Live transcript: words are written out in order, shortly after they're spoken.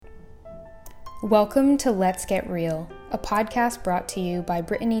Welcome to Let's Get Real, a podcast brought to you by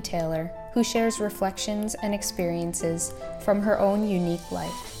Brittany Taylor, who shares reflections and experiences from her own unique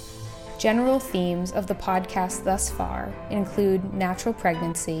life. General themes of the podcast thus far include natural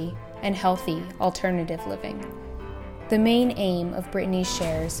pregnancy and healthy alternative living. The main aim of Brittany's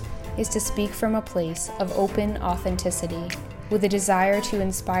shares is to speak from a place of open authenticity with a desire to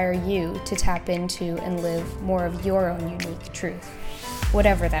inspire you to tap into and live more of your own unique truth,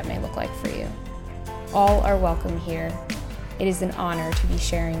 whatever that may look like for you. All are welcome here. It is an honor to be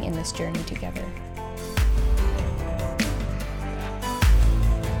sharing in this journey together.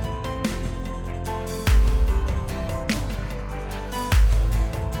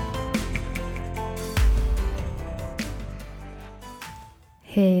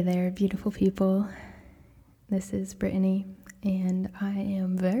 Hey there, beautiful people. This is Brittany, and I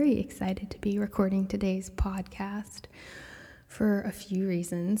am very excited to be recording today's podcast for a few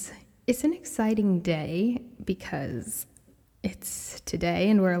reasons. It's an exciting day because it's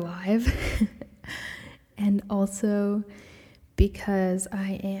today and we're alive, and also because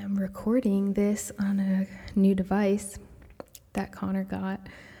I am recording this on a new device that Connor got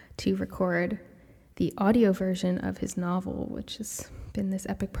to record the audio version of his novel, which has been this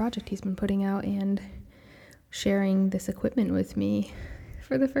epic project he's been putting out, and sharing this equipment with me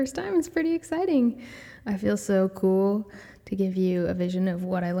for the first time. It's pretty exciting. I feel so cool to give you a vision of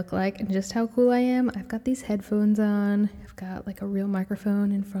what I look like and just how cool I am. I've got these headphones on. I've got like a real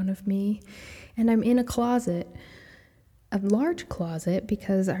microphone in front of me, and I'm in a closet, a large closet,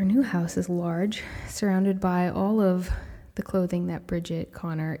 because our new house is large, surrounded by all of the clothing that Bridget,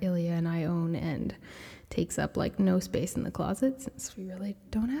 Connor, Ilya, and I own, and takes up like no space in the closet since we really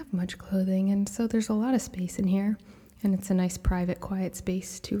don't have much clothing. And so there's a lot of space in here, and it's a nice private, quiet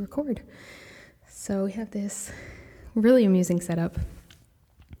space to record. So we have this really amusing setup.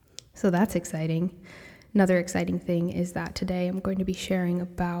 So that's exciting. Another exciting thing is that today I'm going to be sharing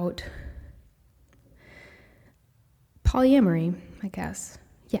about polyamory, I guess.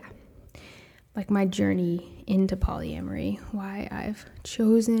 Yeah. Like my journey into polyamory, why I've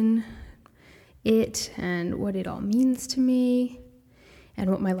chosen it and what it all means to me and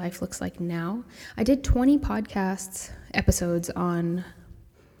what my life looks like now. I did 20 episodes on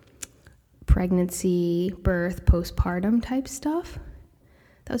pregnancy, birth, postpartum type stuff.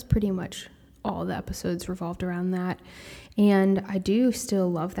 That was pretty much all the episodes revolved around that. And I do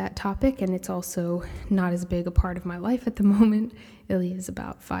still love that topic, and it's also not as big a part of my life at the moment. Ilya is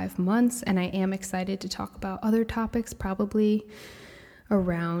about 5 months, and I am excited to talk about other topics, probably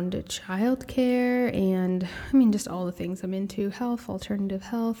around childcare and just all the things I'm into, health, alternative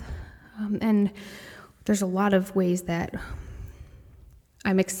health. And there's a lot of ways that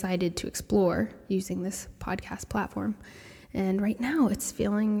I'm excited to explore using this podcast platform. And right now it's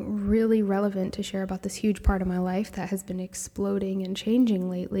feeling really relevant to share about this huge part of my life that has been exploding and changing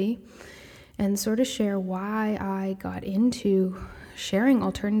lately, and sort of share why I got into sharing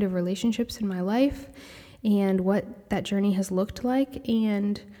alternative relationships in my life and what that journey has looked like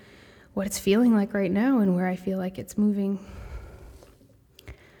and what it's feeling like right now and where I feel like it's moving.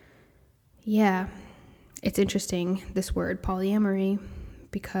 Yeah, it's interesting, this word polyamory,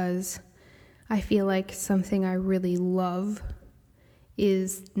 because I feel like something I really love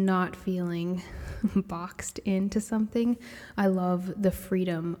is not feeling boxed into something. I love the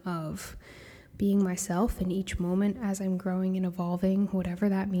freedom of being myself in each moment as I'm growing and evolving, whatever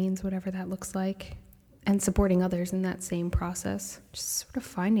that means, whatever that looks like, and supporting others in that same process. Just sort of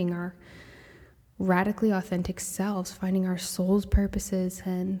finding our radically authentic selves, finding our soul's purposes,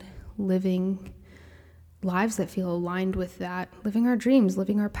 and living lives that feel aligned with that, living our dreams,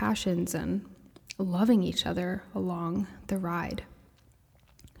 living our passions, and loving each other along the ride.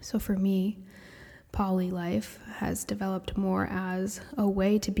 So for me, poly life has developed more as a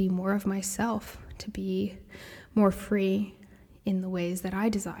way to be more of myself, to be more free in the ways that I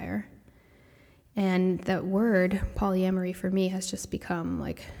desire. And that word, polyamory, for me has just become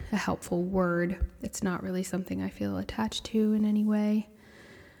like a helpful word. It's not really something I feel attached to in any way.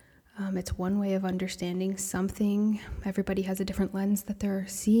 It's one way of understanding something. Everybody has a different lens that they're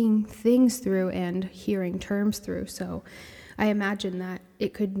seeing things through and hearing terms through. So I imagine that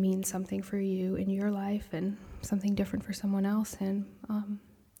it could mean something for you in your life and something different for someone else. And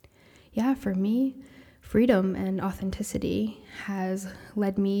for me, freedom and authenticity has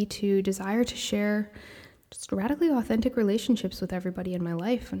led me to desire to share just radically authentic relationships with everybody in my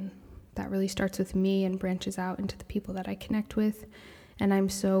life. And that really starts with me and branches out into the people that I connect with. And I'm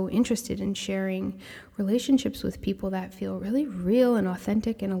so interested in sharing relationships with people that feel really real and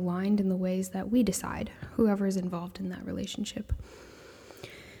authentic and aligned in the ways that we decide, whoever is involved in that relationship.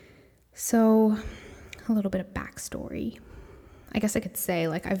 So, a little bit of backstory. I guess I could say,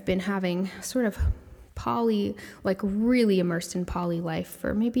 like, I've been having sort of really immersed in poly life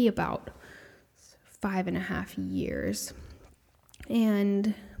for maybe about 5.5 years.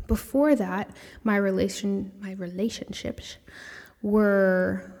 And before that, my relationships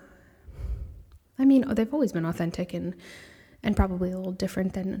were, they've always been authentic and probably a little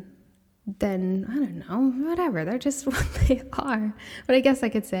different than I don't know, whatever. They're just what they are. But I guess I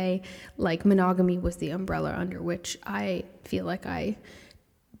could say, like, monogamy was the umbrella under which I feel like I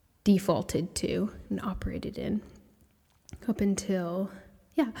defaulted to and operated in up until,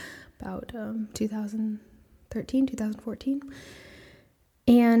 about 2013, 2014.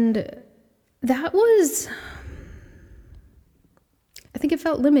 And that was, I think it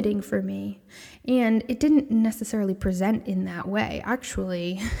felt limiting for me. And it didn't necessarily present in that way.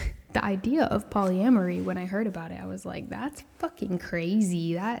 Actually, the idea of polyamory, when I heard about it, I was like, that's fucking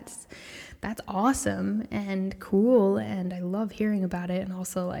crazy. That's awesome and cool. And I love hearing about it. And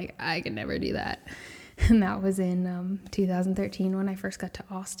also, like, I could never do that. And that was in 2013 when I first got to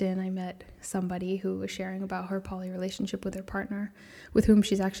Austin. I met somebody who was sharing about her poly relationship with her partner, with whom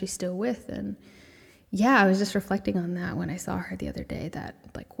she's actually still with. And I was just reflecting on that when I saw her the other day, that,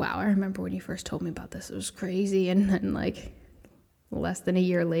 like, wow, I remember when you first told me about this, it was crazy. And then, like, less than a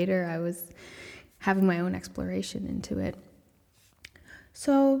year later, I was having my own exploration into it.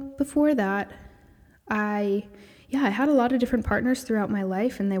 So before that, I had a lot of different partners throughout my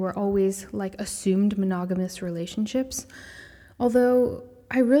life, and they were always like assumed monogamous relationships. Although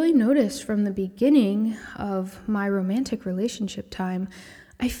I really noticed from the beginning of my romantic relationship time,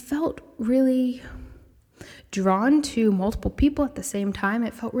 I felt really drawn to multiple people at the same time.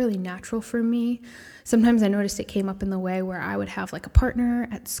 It felt really natural for me. Sometimes I noticed it came up in the way where I would have like a partner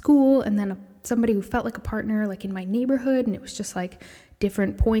at school and then somebody who felt like a partner like in my neighborhood, and it was just like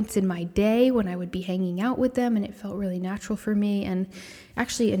different points in my day when I would be hanging out with them, and it felt really natural for me. And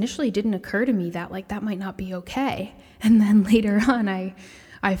actually initially didn't occur to me that like that might not be okay. And then later on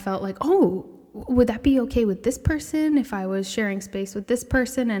I felt like, oh, would that be okay with this person if I was sharing space with this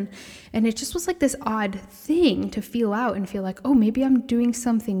person? And it just was like this odd thing to feel out and feel like, oh, maybe I'm doing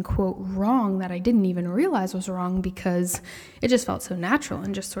something, quote, wrong that I didn't even realize was wrong, because it just felt so natural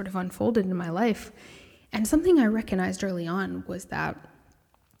and just sort of unfolded in my life. And something I recognized early on was that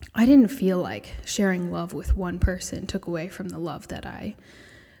I didn't feel like sharing love with one person took away from the love that I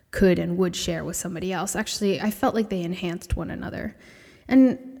could and would share with somebody else. Actually, I felt like they enhanced one another.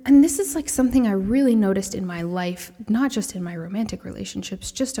 And this is like something I really noticed in my life, not just in my romantic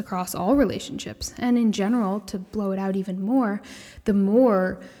relationships, just across all relationships. And in general, to blow it out even more, the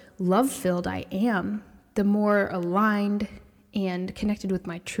more love-filled I am, the more aligned and connected with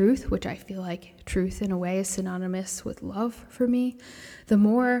my truth, which I feel like truth in a way is synonymous with love for me, the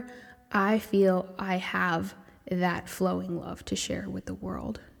more I feel I have that flowing love to share with the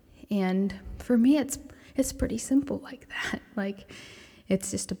world. And for me, it's pretty simple like that. Like,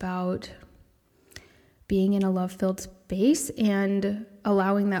 it's just about being in a love-filled space and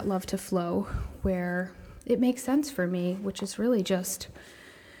allowing that love to flow where it makes sense for me, which is really just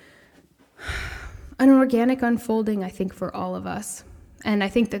an organic unfolding, I think, for all of us. And I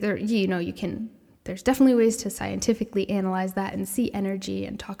think that there's definitely ways to scientifically analyze that and see energy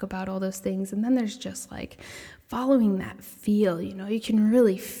and talk about all those things. And then there's just like following that feel, you can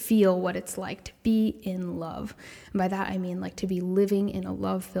really feel what it's like to be in love. And by that, I mean like to be living in a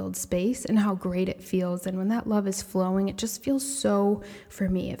love-filled space and how great it feels. And when that love is flowing, it just feels so, for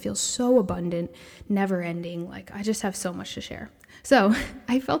me, it feels so abundant, never ending. Like I just have so much to share. So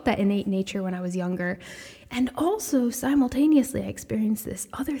I felt that innate nature when I was younger. And also simultaneously, I experienced this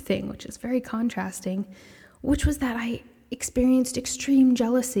other thing, which is very contrasting, which was that I experienced extreme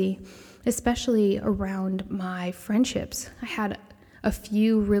jealousy, especially around my friendships. I had a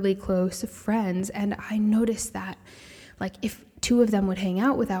few really close friends, and I noticed that, like, if two of them would hang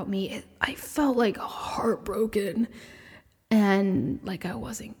out without me, I felt like heartbroken, and like I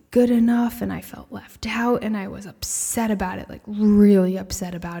wasn't good enough, and I felt left out, and I was upset about it, like really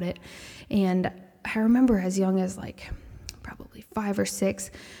upset about it. And I remember as young as like probably 5 or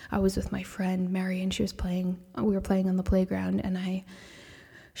 6, I was with my friend Mary, and we were playing on the playground, and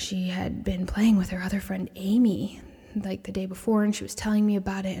she had been playing with her other friend Amy like the day before, and she was telling me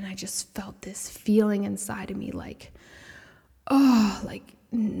about it, and I just felt this feeling inside of me like, oh, like,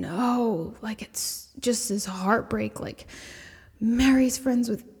 no, like it's just this heartbreak. Like, Mary's friends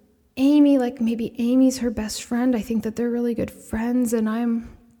with Amy, like maybe Amy's her best friend. I think that they're really good friends, and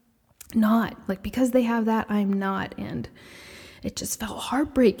I'm not. Like, because they have that, I'm not. And it just felt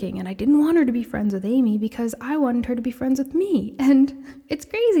heartbreaking. And I didn't want her to be friends with Amy because I wanted her to be friends with me. And it's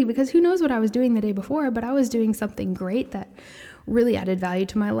crazy because who knows what I was doing the day before, but I was doing something great that really added value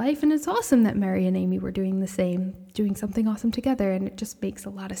to my life. And it's awesome that Mary and Amy were doing the same, doing something awesome together. And it just makes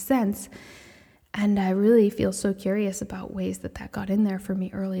a lot of sense. And I really feel so curious about ways that that got in there for me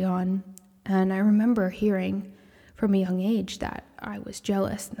early on. And I remember hearing from a young age that I was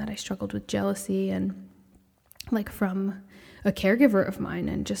jealous and that I struggled with jealousy, and like from a caregiver of mine.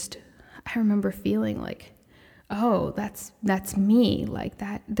 And just, I remember feeling like, oh, that's me. Like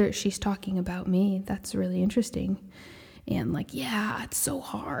that, she's talking about me. That's really interesting. And like, yeah, it's so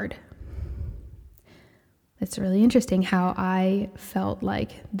hard. It's really interesting how I felt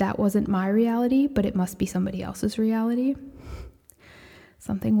like that wasn't my reality, but it must be somebody else's reality.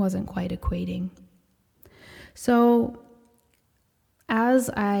 Something wasn't quite equating. So as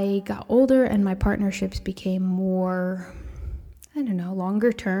I got older and my partnerships became more,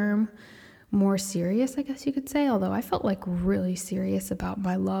 longer term, more serious, I guess you could say, although I felt like really serious about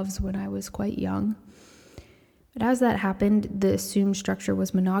my loves when I was quite young. But as that happened, the assumed structure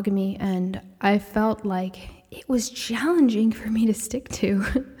was monogamy, and I felt like it was challenging for me to stick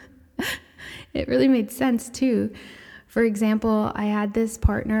to. It really made sense too. For example, I had this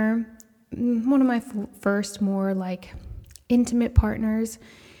partner, one of my first more like intimate partners,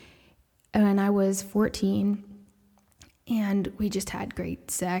 and I was 14, and we just had great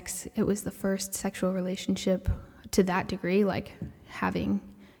sex. It was the first sexual relationship to that degree, like having,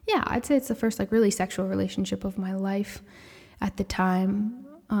 I'd say it's the first like really sexual relationship of my life at the time.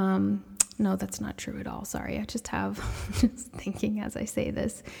 No, that's not true at all. Sorry. I just have, just thinking as I say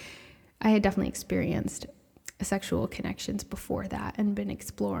this, I had definitely experienced sexual connections before that and been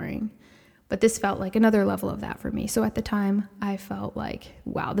exploring, but this felt like another level of that for me. So at the time I felt like,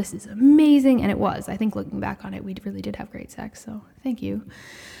 wow, this is amazing. And it was. I think looking back on it, we really did have great sex. So thank you.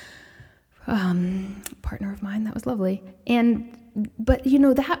 Partner of mine, that was lovely. But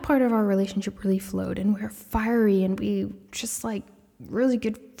that part of our relationship really flowed, and we were fiery, and we just like really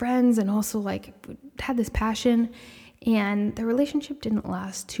good friends, and also like had this passion. And the relationship didn't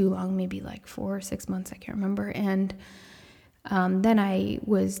last too long, maybe like 4 or 6 months, I can't remember. And then I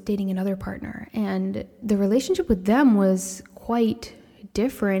was dating another partner, and the relationship with them was quite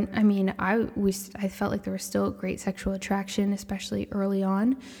different. I mean, I felt like there was still great sexual attraction, especially early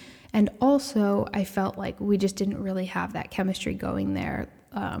on. And also, I felt like we just didn't really have that chemistry going there.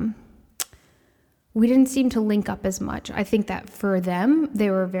 We didn't seem to link up as much. I think that for them, they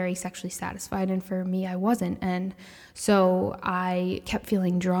were very sexually satisfied, and for me, I wasn't. And so I kept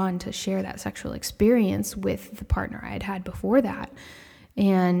feeling drawn to share that sexual experience with the partner I had had before that.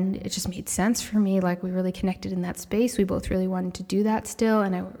 And it just made sense for me. Like, we really connected in that space. We both really wanted to do that still,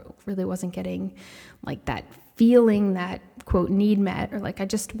 and I really wasn't getting like that feeling that quote need met, or like I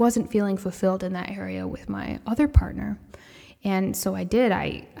just wasn't feeling fulfilled in that area with my other partner. And so I did.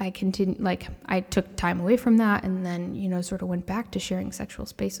 I continued, like I took time away from that, and then sort of went back to sharing sexual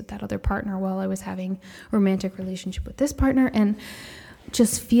space with that other partner while I was having a romantic relationship with this partner, and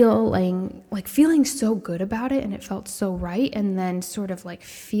just feeling so good about it, and it felt so right. And then sort of like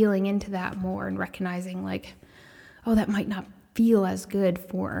feeling into that more and recognizing like, oh, that might not feel as good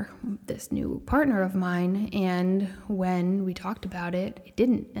for this new partner of mine. And when we talked about it, it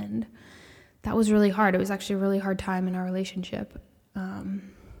didn't. And that was really hard. It was actually a really hard time in our relationship.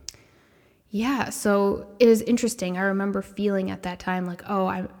 So it was interesting. I remember feeling at that time like,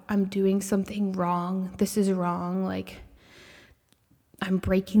 oh, I'm doing something wrong. This is wrong. Like, I'm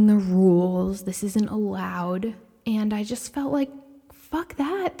breaking the rules. This isn't allowed. And I just felt like, fuck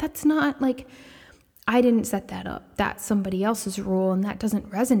that. That's not like, I didn't set that up. That's somebody else's rule, and that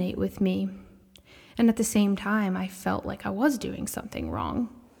doesn't resonate with me. And at the same time, I felt like I was doing something wrong.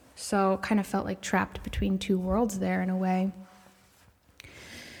 So kind of felt like trapped between two worlds there in a way.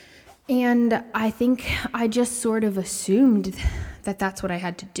 And I think I just sort of assumed that that's what I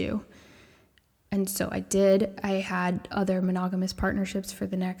had to do. And so I did. I had other monogamous partnerships for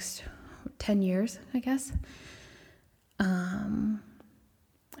the next 10 years, I guess.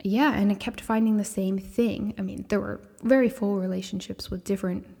 And I kept finding the same thing. I mean, there were very full relationships with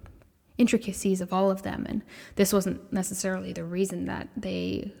different intricacies of all of them, and this wasn't necessarily the reason that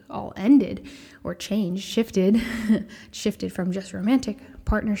they all ended or changed, shifted from just romantic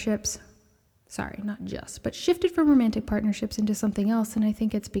partnerships. Sorry, not just, but shifted from romantic partnerships into something else. And I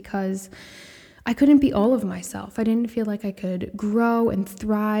think it's because I couldn't be all of myself. I didn't feel like I could grow and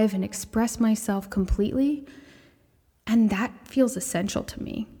thrive and express myself completely. And that feels essential to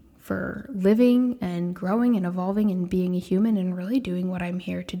me for living and growing and evolving and being a human and really doing what I'm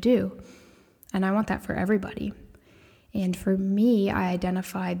here to do. And I want that for everybody. And for me, I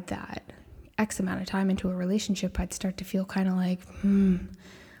identified that X amount of time into a relationship, I'd start to feel kind of like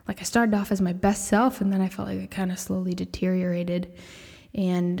I started off as my best self, and then I felt like it kind of slowly deteriorated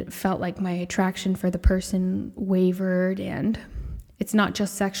and felt like my attraction for the person wavered. And it's not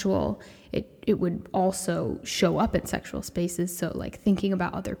just sexual, it would also show up in sexual spaces. So like thinking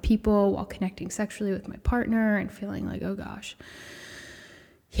about other people while connecting sexually with my partner and feeling like, oh gosh,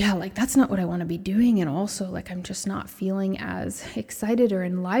 yeah, like that's not what I want to be doing. And also like I'm just not feeling as excited or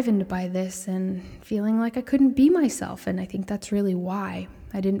enlivened by this, and feeling like I couldn't be myself. And I think that's really why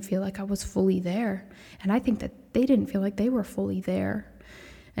I didn't feel like I was fully there. And I think that they didn't feel like they were fully there.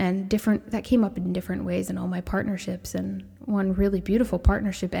 And that came up in different ways in all my partnerships. And one really beautiful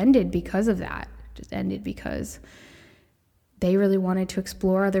partnership ended because of that. Just ended because they really wanted to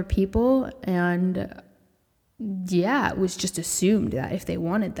explore other people, and yeah, it was just assumed that if they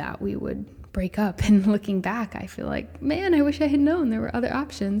wanted that, we would break up. And looking back, I feel like, man, I wish I had known there were other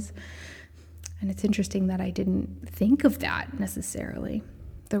options. And it's interesting that I didn't think of that necessarily.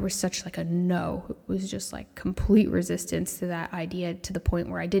 There was such like a no. It was just like complete resistance to that idea, to the point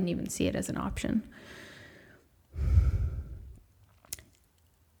where I didn't even see it as an option.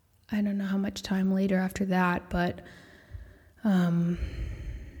 I don't know how much time later after that, but I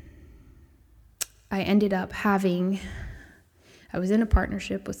ended up I was in a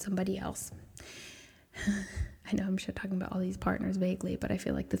partnership with somebody else. I know I'm just talking about all these partners vaguely, but I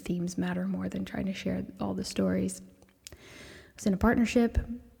feel like the themes matter more than trying to share all the stories. I was in a partnership.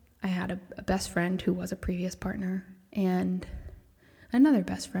 I had a best friend who was a previous partner, and another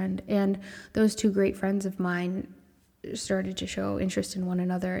best friend. And those two great friends of mine started to show interest in one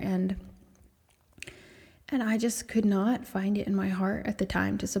another, and I just could not find it in my heart at the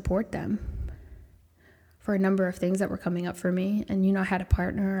time to support them for a number of things that were coming up for me. And, I had a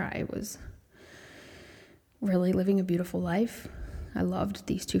partner. I was really living a beautiful life. I loved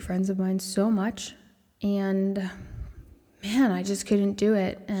these two friends of mine so much. And, man, I just couldn't do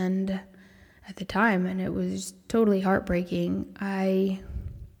it. And at the time, and it was totally heartbreaking, I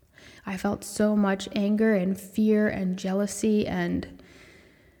felt so much anger and fear and jealousy. And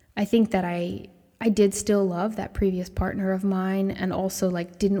I think that I did still love that previous partner of mine, and also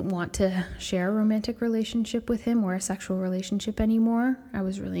like didn't want to share a romantic relationship with him or a sexual relationship anymore. I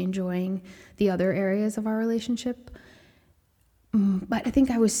was really enjoying the other areas of our relationship. But I think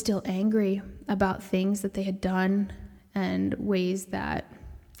I was still angry about things that they had done, and ways that,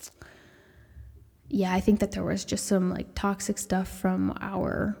 I think that there was just some like toxic stuff from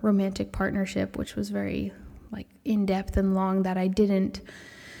our romantic partnership, which was very like in-depth and long, that I didn't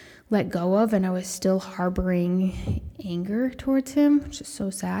let go of, and I was still harboring anger towards him, which is so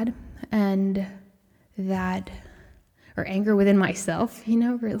sad. And or anger within myself,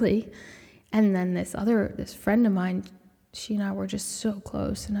 really. And then this friend of mine, she and I were just so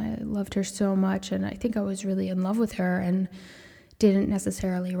close, and I loved her so much, and I think I was really in love with her, and didn't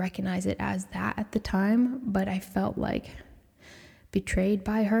necessarily recognize it as that at the time, but I felt like betrayed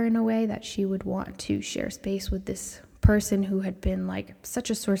by her in a way, that she would want to share space with this person who had been like such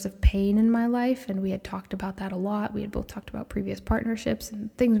a source of pain in my life. And we had talked about that a lot. We had both talked about previous partnerships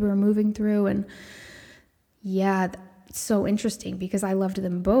and things we were moving through. And it's so interesting because I loved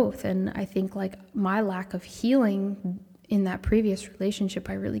them both. And I think like my lack of healing in that previous relationship,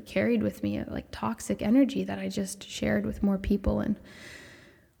 I really carried with me like toxic energy that I just shared with more people. And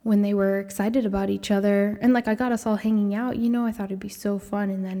when they were excited about each other, and like I got us all hanging out, I thought it'd be so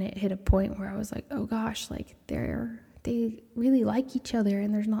fun. And then it hit a point where I was like, oh gosh, like they really like each other,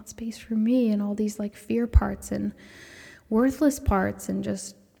 and there's not space for me, and all these like fear parts and worthless parts, and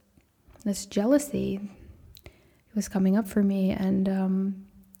just this jealousy was coming up for me. And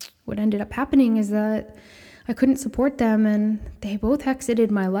what ended up happening is that I couldn't support them, and they both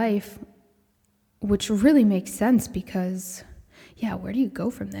exited my life, which really makes sense because, where do you go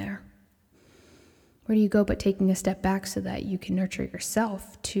from there? Where do you go but taking a step back so that you can nurture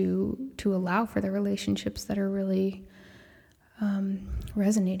yourself to allow for the relationships that are really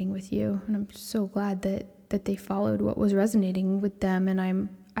resonating with you? And I'm so glad that they followed what was resonating with them. And I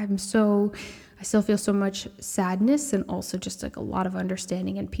still feel so much sadness, and also just like a lot of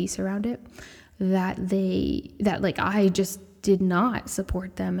understanding and peace around it, that I just did not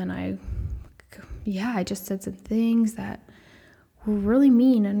support them. And I just said some things that were really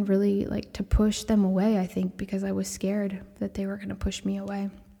mean, and really like to push them away, I think, because I was scared that they were going to push me away.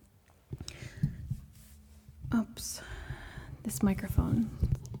 Oops. This microphone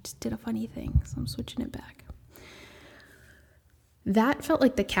just did a funny thing, so I'm switching it back. That felt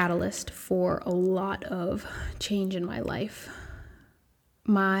like the catalyst for a lot of change in my life.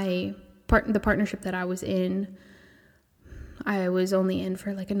 The partnership that I was in I was only in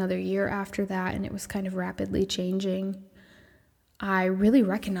for like another year after that, and it was kind of rapidly changing, I really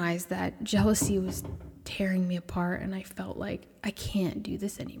recognized that jealousy was tearing me apart, and I felt like I can't do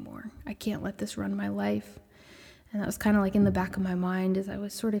this anymore. I can't let this run my life. And that was kind of like in the back of my mind as I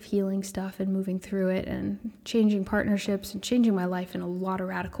was sort of healing stuff and moving through it and changing partnerships and changing my life in a lot of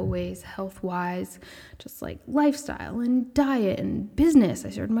radical ways, health-wise, just like lifestyle and diet and business. I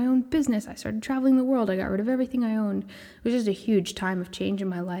started my own business. I started traveling the world. I got rid of everything I owned. It was just a huge time of change in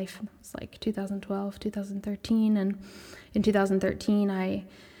my life. It was like 2012, 2013. And in 2013, I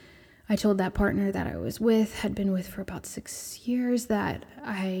told that partner that I was with, had been with for about 6 years, that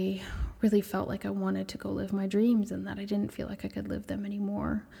I really felt like I wanted to go live my dreams and that I didn't feel like I could live them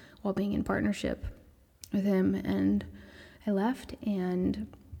anymore while being in partnership with him. And I left, and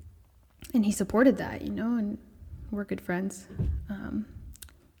he supported that, and we're good friends.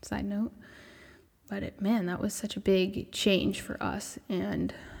 Side note. But that was such a big change for us.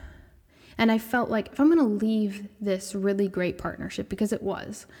 And I felt like if I'm going to leave this really great partnership, because it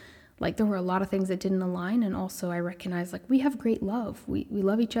was, like, there were a lot of things that didn't align, and also I recognized, like, we have great love. We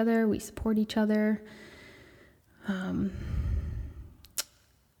love each other. We support each other. I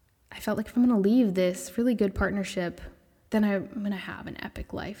felt like if I'm going to leave this really good partnership, then I'm going to have an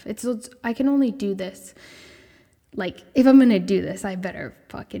epic life. I can only do this. Like, if I'm going to do this, I better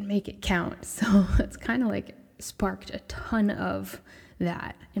fucking make it count. So it's kind of like sparked a ton of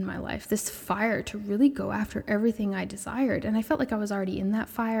that in my life, this fire to really go after everything I desired. And I felt like I was already in that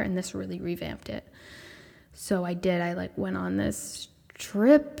fire, and this really revamped it. So I went on this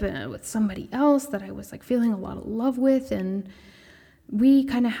trip with somebody else that I was like feeling a lot of love with, and we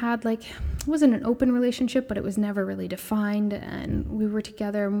kind of had it wasn't an open relationship, but it was never really defined, and we were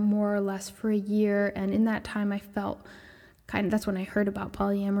together more or less for a year. And in that time I felt that's when I heard about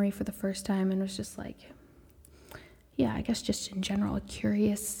polyamory for the first time, and was just like, yeah, I guess just in general,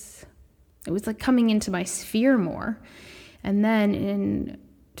 curious. It was like coming into my sphere more. And then in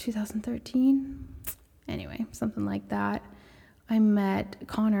 2013, anyway, something like that, I met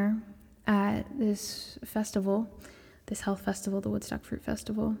Connor at this festival, this health festival, the Woodstock Fruit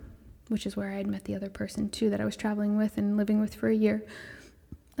Festival, which is where I had met the other person too that I was traveling with and living with for a year.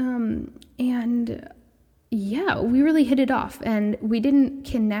 And yeah, we really hit it off, and we didn't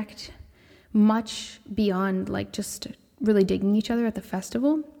connect much beyond just really digging each other at the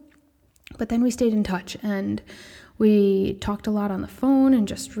festival. But then we stayed in touch, and we talked a lot on the phone and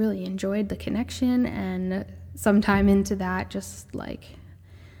just really enjoyed the connection. And sometime into that, just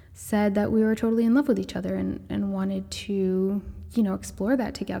said that we were totally in love with each other and wanted to, explore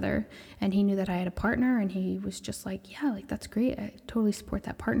that together. And he knew that I had a partner, and he was just like, yeah, that's great. I totally support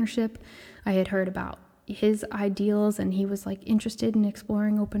that partnership. I had heard about his ideals, and he was interested in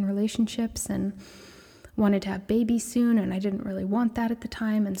exploring open relationships and wanted to have babies soon, and I didn't really want that at the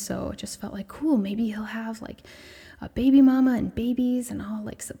time. And so it just felt cool, maybe he'll have a baby mama and babies, and I'll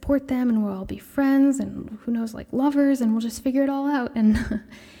support them, and we'll all be friends, and who knows, lovers, and we'll just figure it all out. And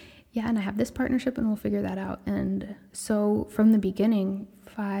yeah, and I have this partnership, and we'll figure that out. And so from the beginning,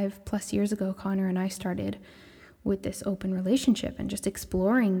 5+ years ago, Connor and I started with this open relationship and just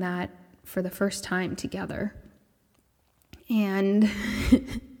exploring that for the first time together. And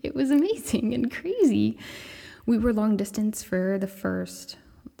it was amazing and crazy. We were long distance for the first,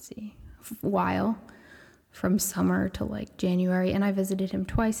 while, from summer to January. And I visited him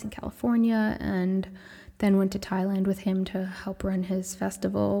twice in California, and then went to Thailand with him to help run his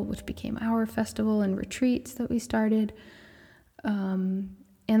festival, which became our festival, and retreats that we started. And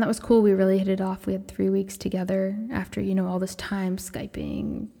that was cool. We really hit it off. We had 3 weeks together after, all this time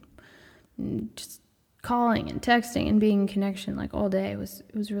Skyping, just calling and texting and being in connection all day. It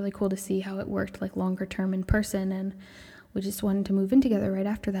was really cool to see how it worked longer term in person. And we just wanted to move in together right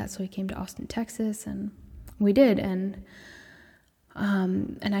after that. So we came to Austin, Texas, and we did. And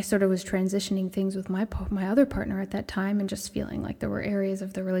I sort of was transitioning things with my other partner at that time, and just feeling there were areas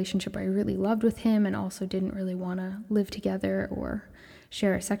of the relationship I really loved with him, and also didn't really want to live together or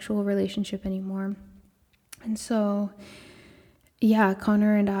share a sexual relationship anymore. And so, yeah,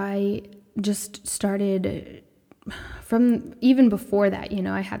 Connor and I just started from even before that.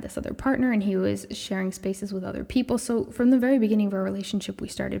 I had this other partner, and he was sharing spaces with other people. So from the very beginning of our relationship, we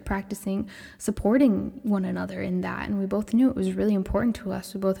started practicing supporting one another in that. And we both knew it was really important to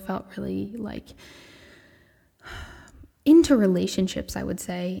us. We both felt really into relationships, I would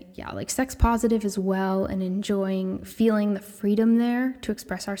say. Yeah, sex positive as well, and enjoying feeling the freedom there to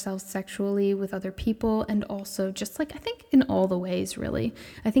express ourselves sexually with other people. And also just I think in all the ways, really.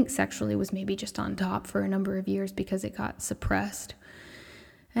 I think sexually was maybe just on top for a number of years because it got suppressed.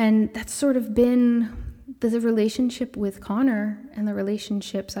 And that's sort of been the relationship with Connor and the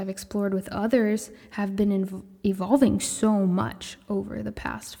relationships I've explored with others have been evolving so much over the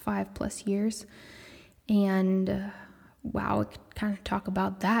past 5+ years. And wow, I could kind of talk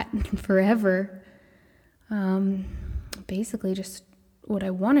about that forever. Basically, just what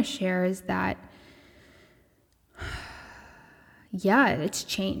I want to share is that, yeah, it's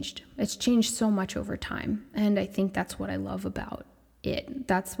changed. It's changed so much over time. And I think that's what I love about it.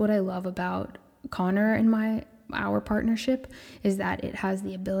 That's what I love about Connor and our partnership, is that it has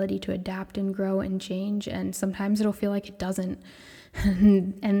the ability to adapt and grow and change, and sometimes it'll feel like it doesn't,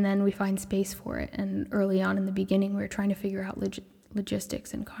 and then we find space for it. And early on in the beginning, we were trying to figure out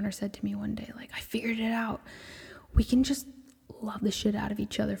logistics, and Connor said to me one day, like, I figured it out. We can just love the shit out of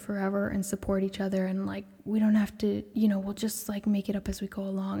each other forever and support each other, and like, we don't have to, we'll just like make it up as we go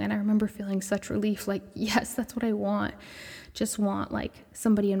along. And I remember feeling such relief, like, yes, that's what I want. Just want like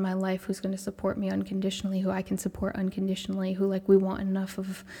somebody in my life who's going to support me unconditionally, who I can support unconditionally, who like we want enough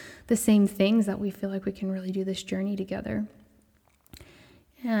of the same things that we feel like we can really do this journey together.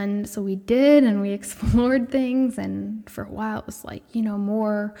 And so we did, and we explored things, and for a while it was like,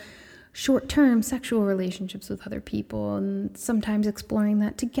 more short-term sexual relationships with other people, and sometimes exploring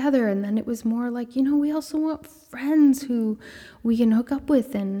that together. And then it was more like, we also want friends who we can hook up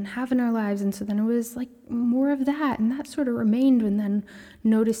with and have in our lives. And so then it was like more of that, and that sort of remained. And then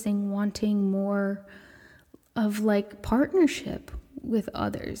noticing wanting more of like partnership with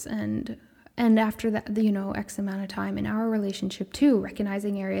others, and after that, X amount of time in our relationship too,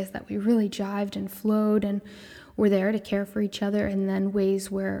 recognizing areas that we really jived and flowed and were there to care for each other, and then ways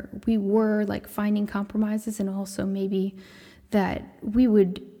where we were like finding compromises, and also maybe that we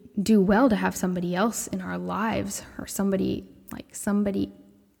would do well to have somebody else in our lives, or somebody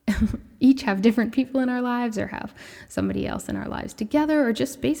each have different people in our lives, or have somebody else in our lives together, or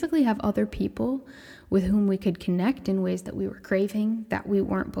just basically have other people with whom we could connect in ways that we were craving, that we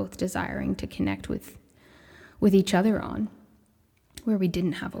weren't both desiring to connect with each other on, where we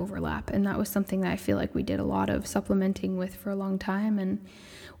didn't have overlap. And that was something that I feel like we did a lot of supplementing with for a long time. And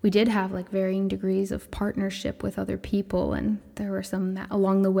we did have like varying degrees of partnership with other people. And there were some that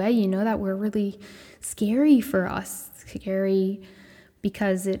along the way, that were really scary for us. Scary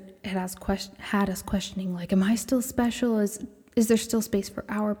because it had us questioning, like, am I still special? Is there still space for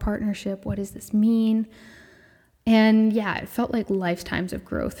our partnership? What does this mean? And yeah, it felt like lifetimes of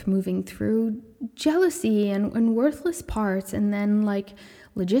growth, moving through jealousy and worthless parts, and then like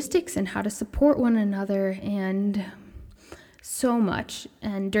logistics and how to support one another, and so much.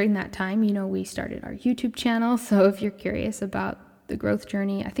 And during that time, we started our YouTube channel. So if you're curious about the growth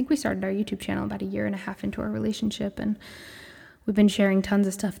journey, I think we started our YouTube channel about 1.5 years into our relationship, and we've been sharing tons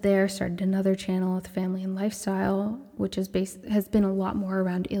of stuff there. Started another channel with family and lifestyle, which has been a lot more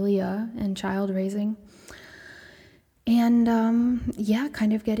around Ilya and child raising. And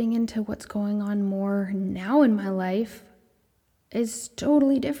kind of getting into what's going on more now in my life is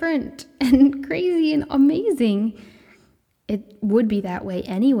totally different and crazy and amazing. It would be that way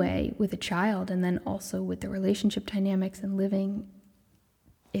anyway with a child, and then also with the relationship dynamics and living.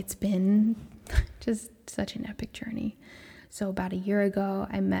 It's been just such an epic journey. So about 1 year ago,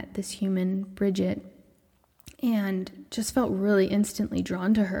 I met this human, Bridget, and just felt really instantly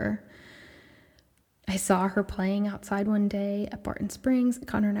drawn to her. I saw her playing outside one day at Barton Springs.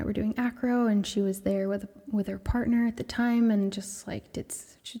 Connor and I were doing acro, and she was there with her partner at the time, and just like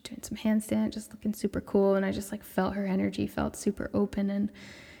she was doing some handstand, just looking super cool. And I just like felt her energy, felt super open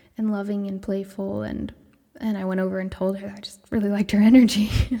and loving and playful. And I went over and told her that I just really liked her energy,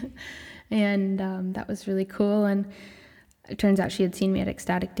 and that was really cool. And it turns out she had seen me at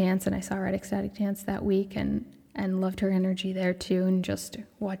Ecstatic Dance, and I saw her at Ecstatic Dance that week, and loved her energy there too, and just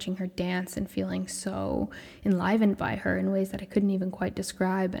watching her dance and feeling so enlivened by her in ways that I couldn't even quite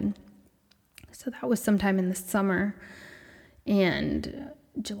describe. And so that was sometime in the summer and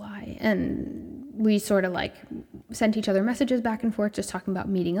July, and we sort of like sent each other messages back and forth, just talking about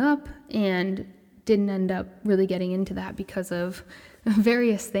meeting up, and didn't end up really getting into that because of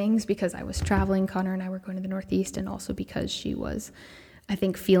various things, because I was traveling. Connor and I were going to the Northeast, and also because she was, I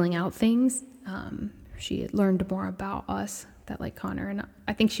think, feeling out things. She had learned more about us, that like Connor, and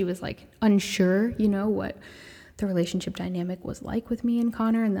I think she was like unsure, what the relationship dynamic was like with me and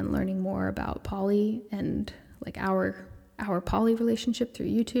Connor, and then learning more about poly and like our poly relationship through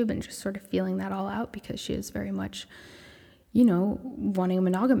YouTube, and just sort of feeling that all out, because she is very much, wanting a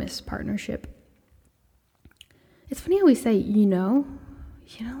monogamous partnership. It's funny how we say,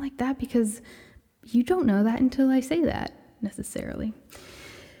 like that, because you don't know that until I say that necessarily.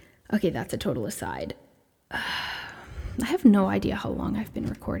 Okay, that's a total aside. I have no idea how long I've been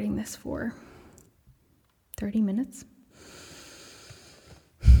recording this for. 30 minutes.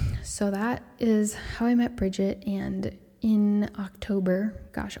 So that is how I met Bridget. And in October,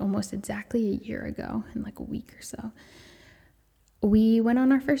 gosh, almost exactly a year ago, in like a week or so, we went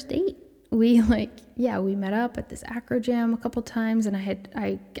on our first date. We met up at this acro jam a couple times, and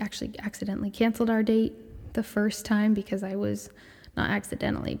I actually accidentally canceled our date the first time, because I was not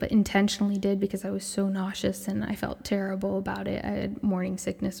accidentally, but intentionally did, because I was so nauseous and I felt terrible about it. I had morning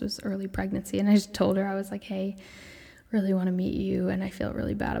sickness, was early pregnancy, and I just told her, I was like, hey, really want to meet you, and I feel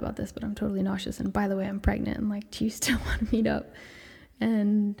really bad about this, but I'm totally nauseous, and by the way, I'm pregnant, and like, do you still want to meet up?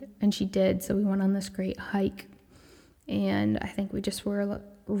 And she did. So we went on this great hike, and I think we just were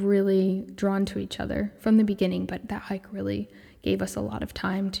really drawn to each other from the beginning, but that hike really gave us a lot of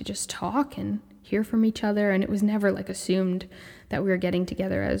time to just talk and hear from each other. And it was never like assumed that we were getting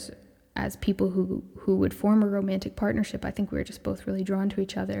together as people who would form a romantic partnership. I think we were just both really drawn to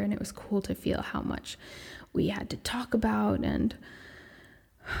each other, and it was cool to feel how much we had to talk about and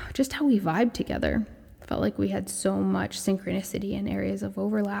just how we vibed together. Felt like we had so much synchronicity and areas of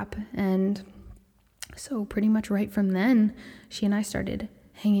overlap. And so pretty much right from then, she and I started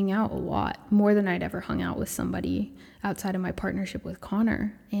hanging out a lot, more than I'd ever hung out with somebody outside of my partnership with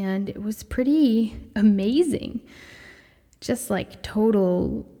Connor. And it was pretty amazing. Just like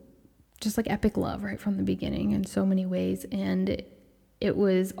epic love right from the beginning in so many ways. And it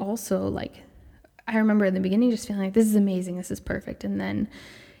was also like, I remember in the beginning just feeling like, this is amazing, this is perfect. And then,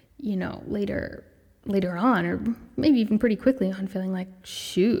 later on, or maybe even pretty quickly on, feeling like,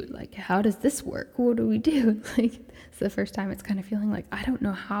 shoot, like, how does this work? What do we do? Like, it's the first time it's kind of feeling like, I don't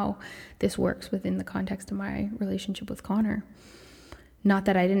know how this works within the context of my relationship with Connor. Not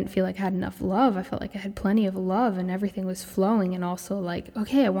that I didn't feel like I had enough love. I felt like I had plenty of love and everything was flowing. And also like,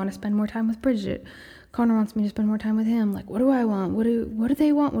 okay, I want to spend more time with Bridget. Connor wants me to spend more time with him. Like, what do I want? What do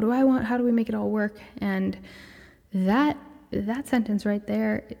they want? What do I want? How do we make it all work? And that sentence right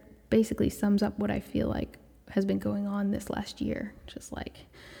there basically sums up what I feel like has been going on this last year. Just like,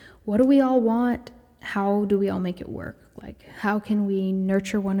 what do we all want? How do we all make it work? Like, how can we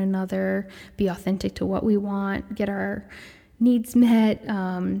nurture one another, be authentic to what we want, get our needs met,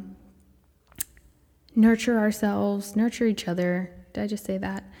 nurture ourselves, nurture each other. Did I just say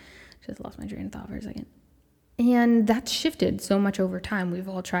that? Just lost my train of thought for a second. And that's shifted so much over time. We've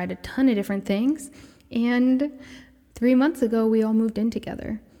all tried a ton of different things. And 3 months ago, we all moved in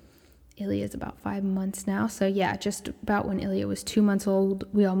together. Ilya's about 5 months now. So yeah, just about when Ilya was 2 months old,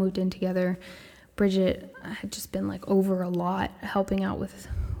 we all moved in together. Bridget had just been like over a lot, helping out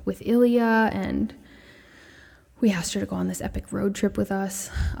with Ilya, and we asked her to go on this epic road trip with us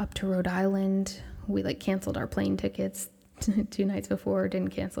up to Rhode Island. We like canceled our plane tickets 2 nights before,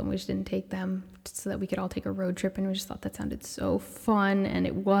 didn't cancel them, we just didn't take them, so that we could all take a road trip. And we just thought that sounded so fun, and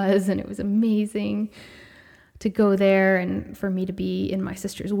it was amazing to go there, and for me to be in my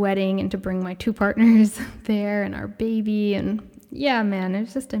sister's wedding and to bring my 2 partners there and our baby. And yeah, man, it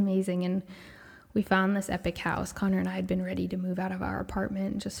was just amazing. And we found this epic house. Connor and I had been ready to move out of our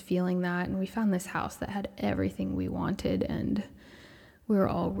apartment, just feeling that. And we found this house that had everything we wanted. And we were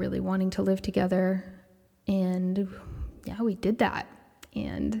all really wanting to live together. And yeah, we did that.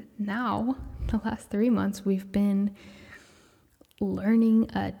 And now, the last 3 months, we've been learning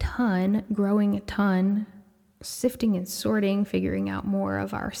a ton, growing a ton, sifting and sorting, figuring out more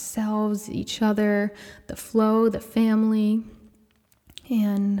of ourselves, each other, the flow, the family.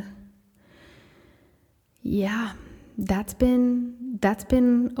 And yeah, that's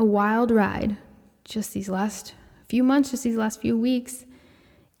been a wild ride. Just these last few months, just these last few weeks,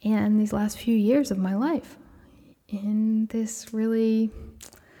 and these last few years of my life in this really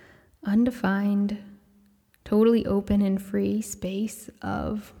undefined, totally open and free space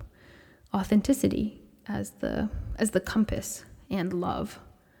of authenticity as the compass, and love.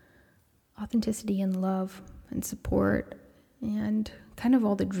 Authenticity and love and support, and kind of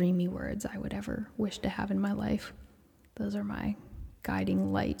all the dreamy words I would ever wish to have in my life. Those are my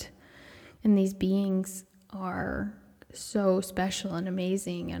guiding light. And these beings are so special and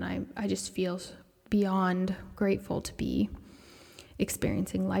amazing, and I just feel beyond grateful to be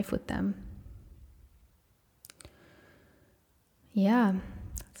experiencing life with them. Yeah,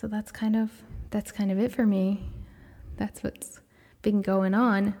 so that's kind of it for me. That's what's been going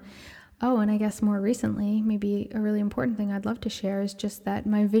on. Oh, and I guess more recently, maybe a really important thing I'd love to share is just that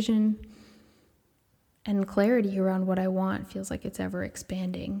my vision and clarity around what I want feels like it's ever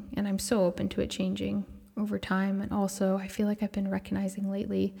expanding, and I'm so open to it changing over time. And also, I feel like I've been recognizing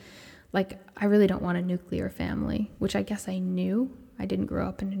lately, like, I really don't want a nuclear family, which I guess I knew. I didn't grow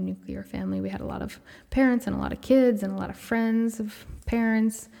up in a nuclear family. We had a lot of parents and a lot of kids and a lot of friends of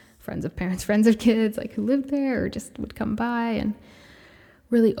parents, friends of parents, friends of kids, like who lived there or just would come by, and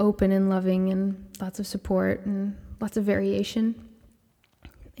really open and loving and lots of support and lots of variation.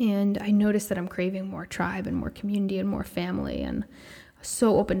 And I noticed that I'm craving more tribe and more community and more family, and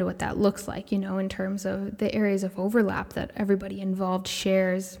so open to what that looks like, in terms of the areas of overlap that everybody involved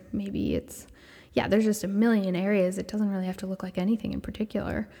shares. Maybe there's just a million areas. It doesn't really have to look like anything in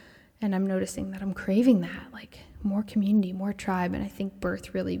particular. And I'm noticing that I'm craving that, like more community, more tribe. And I think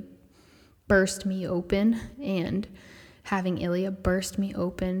birth really burst me open, and having Ilya burst me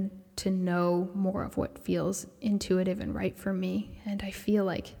open to know more of what feels intuitive and right for me. And I feel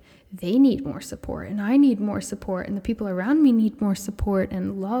like they need more support, and I need more support, and the people around me need more support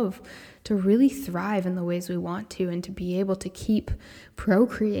and love to really thrive in the ways we want to, and to be able to keep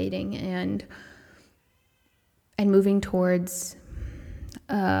procreating and moving towards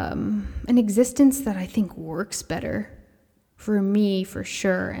an existence that I think works better for me, for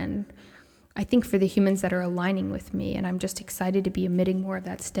sure, and I think for the humans that are aligning with me. And I'm just excited to be emitting more of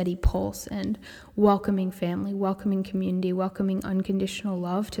that steady pulse and welcoming family, welcoming community, welcoming unconditional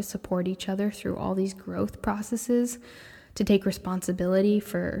love to support each other through all these growth processes, to take responsibility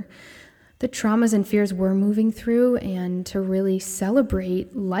for the traumas and fears we're moving through, and to really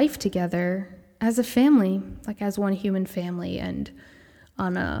celebrate life together as a family, like as one human family, and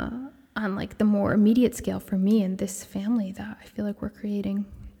on like the more immediate scale for me and this family that I feel like we're creating.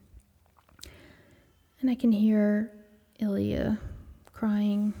 And I can hear Ilya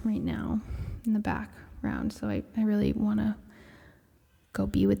crying right now in the background, so I really want to go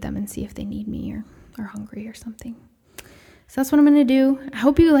be with them and see if they need me or are hungry or something. So that's what I'm going to do. I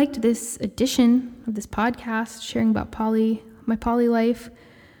hope you liked this edition of this podcast, sharing about my poly life.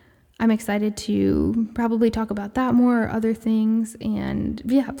 I'm excited to probably talk about that more, or other things. And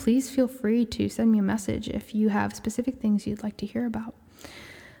yeah, please feel free to send me a message if you have specific things you'd like to hear about.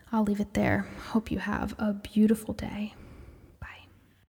 I'll leave it there. Hope you have a beautiful day.